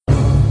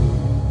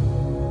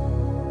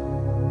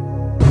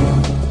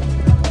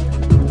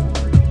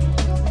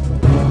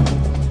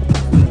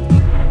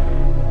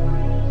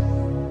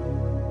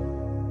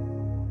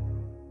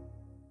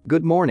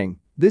Good morning,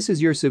 this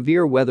is your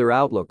severe weather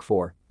outlook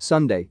for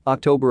Sunday,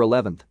 October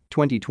 11,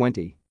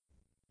 2020.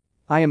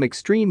 I am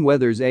Extreme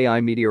Weather's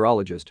AI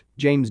meteorologist,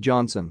 James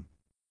Johnson.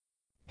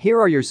 Here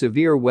are your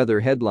severe weather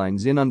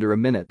headlines in under a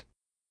minute.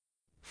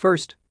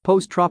 First,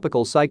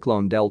 post-tropical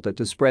cyclone Delta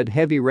to spread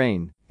heavy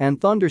rain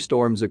and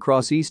thunderstorms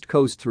across East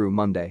Coast through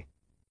Monday.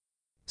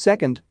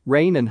 Second,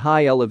 rain and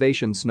high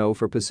elevation snow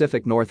for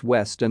Pacific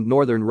Northwest and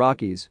Northern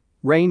Rockies,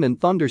 rain and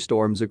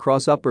thunderstorms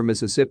across Upper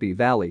Mississippi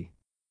Valley.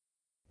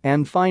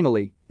 And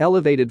finally,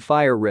 elevated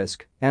fire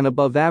risk and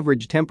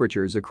above-average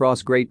temperatures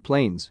across Great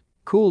Plains,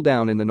 cool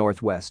down in the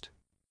Northwest.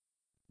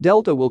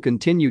 Delta will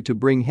continue to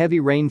bring heavy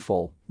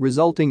rainfall,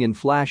 resulting in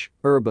flash,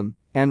 urban,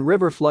 and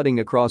river flooding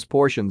across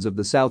portions of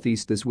the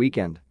Southeast this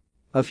weekend.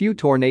 A few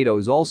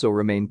tornadoes also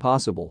remain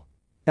possible.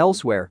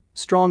 Elsewhere,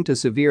 strong to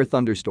severe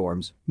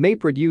thunderstorms may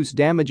produce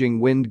damaging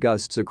wind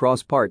gusts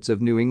across parts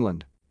of New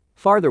England.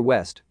 Farther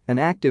west, an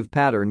active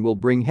pattern will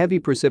bring heavy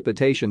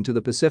precipitation to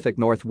the Pacific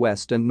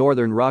Northwest and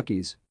Northern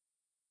Rockies.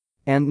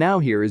 And now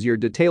here is your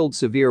detailed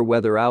severe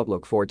weather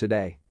outlook for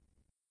today.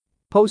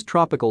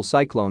 Post-tropical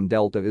cyclone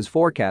Delta is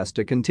forecast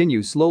to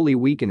continue slowly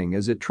weakening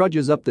as it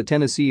trudges up the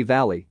Tennessee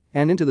Valley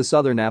and into the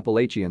southern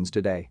Appalachians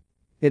today.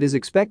 It is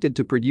expected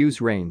to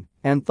produce rain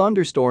and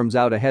thunderstorms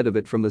out ahead of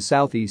it from the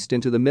southeast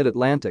into the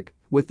mid-Atlantic,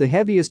 with the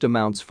heaviest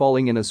amounts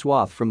falling in a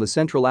swath from the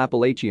central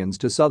Appalachians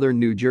to southern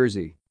New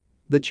Jersey.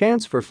 The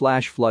chance for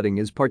flash flooding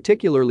is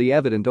particularly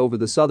evident over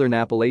the southern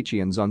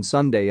Appalachians on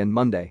Sunday and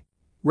Monday.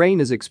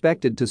 Rain is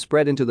expected to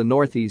spread into the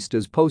northeast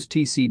as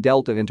post-TC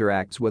Delta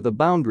interacts with a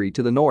boundary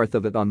to the north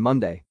of it on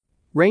Monday.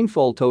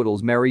 Rainfall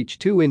totals may reach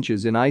 2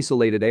 inches in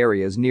isolated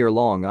areas near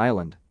Long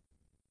Island.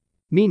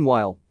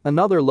 Meanwhile,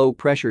 another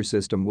low-pressure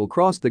system will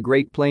cross the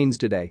Great Plains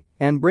today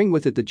and bring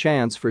with it the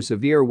chance for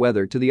severe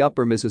weather to the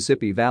upper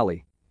Mississippi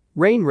Valley.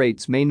 Rain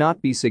rates may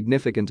not be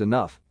significant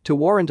enough to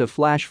warrant a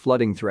flash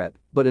flooding threat,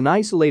 but an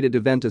isolated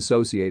event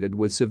associated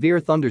with severe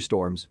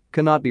thunderstorms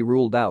cannot be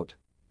ruled out.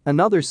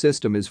 Another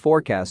system is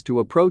forecast to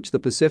approach the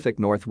Pacific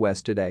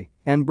Northwest today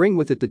and bring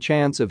with it the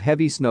chance of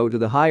heavy snow to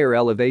the higher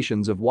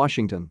elevations of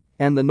Washington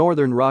and the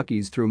northern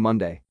Rockies through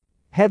Monday.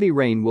 Heavy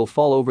rain will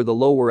fall over the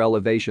lower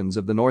elevations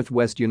of the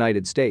northwest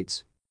United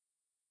States.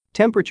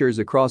 Temperatures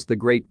across the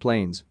Great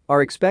Plains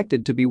are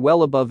expected to be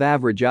well above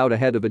average out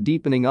ahead of a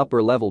deepening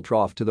upper-level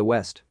trough to the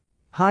west.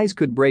 Highs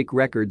could break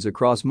records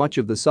across much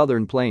of the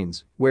southern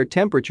plains, where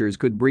temperatures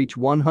could breach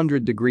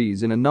 100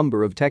 degrees in a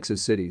number of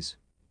Texas cities.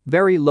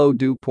 Very low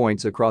dew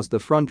points across the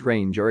Front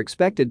Range are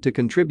expected to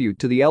contribute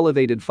to the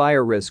elevated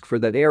fire risk for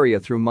that area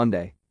through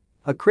Monday.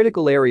 A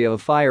critical area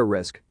of fire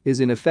risk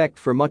is in effect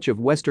for much of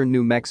western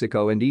New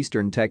Mexico and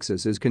eastern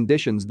Texas as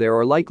conditions there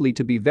are likely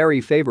to be very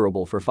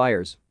favorable for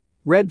fires.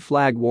 Red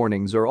flag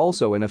warnings are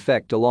also in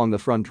effect along the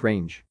Front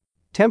Range.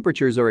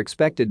 Temperatures are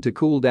expected to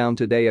cool down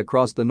today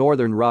across the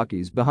northern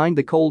Rockies behind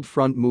the cold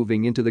front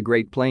moving into the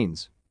Great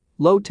Plains.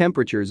 Low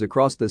temperatures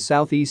across the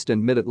southeast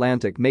and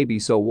mid-Atlantic may be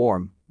so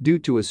warm due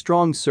to a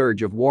strong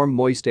surge of warm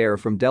moist air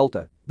from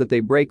Delta that they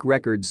break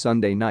records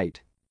Sunday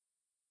night.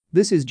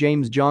 This is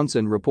James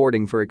Johnson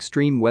reporting for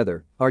Extreme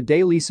Weather. Our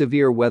daily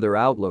severe weather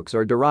outlooks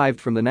are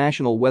derived from the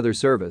National Weather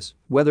Service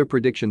Weather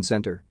Prediction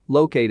Center,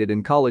 located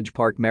in College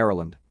Park,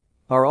 Maryland.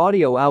 Our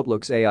audio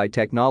outlooks AI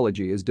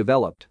technology is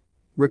developed,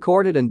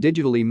 recorded and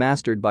digitally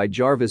mastered by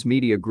Jarvis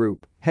Media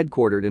Group,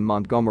 headquartered in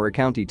Montgomery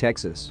County,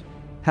 Texas.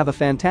 Have a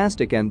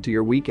fantastic end to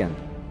your weekend.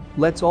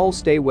 Let's all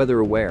stay weather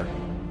aware.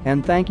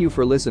 And thank you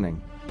for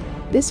listening.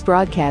 This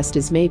broadcast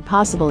is made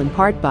possible in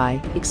part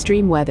by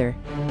Extreme Weather.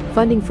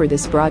 Funding for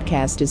this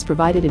broadcast is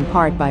provided in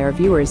part by our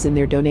viewers and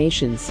their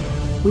donations.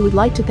 We would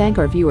like to thank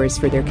our viewers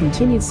for their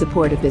continued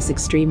support of this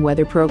Extreme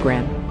Weather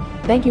program.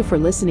 Thank you for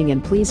listening,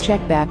 and please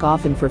check back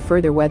often for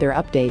further weather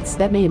updates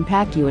that may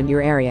impact you and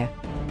your area.